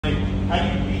how do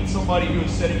you beat somebody who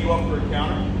is setting you up for a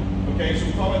counter? Okay, so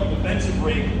we talk about the defensive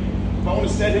rake. If I want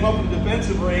to set him up for the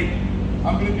defensive rake,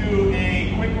 I'm going to do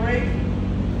a quick rake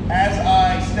as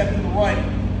I step to the right.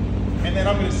 And then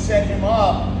I'm going to set him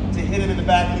up to hit him in the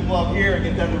back of the glove here and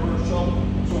get that reverse shovel.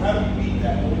 So how do we beat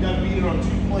that? Well, we got to beat it on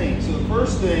 2 planes. So the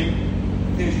first thing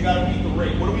is you got to beat the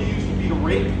rake. What do we use to beat a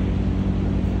rake?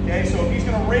 Okay, so if he's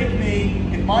going to rake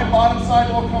me, if my bottom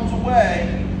sidewall comes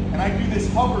away and I do this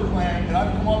hover clamp and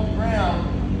I come off the ground,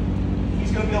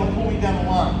 he's going to be able to pull me down the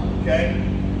line. Okay,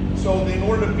 so in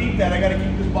order to beat that, I got to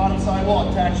keep this bottom sidewall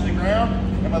attached to the ground,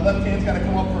 and my left hand's got to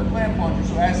come up for a clamp plunger.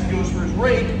 So as he goes for his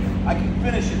rake, I can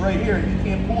finish it right here, and he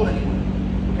can't pull it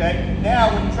anywhere. Okay,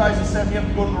 now when he tries to set me up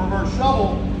to go to the reverse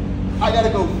shovel, I got to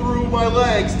go through my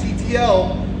legs,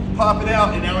 TTL, pop it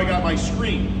out, and now I got my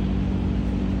screen.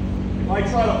 If I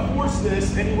try to force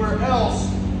this anywhere else,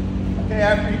 okay,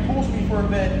 after he pulls me for a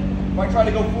bit, if I try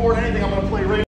to go forward anything, I'm going to play right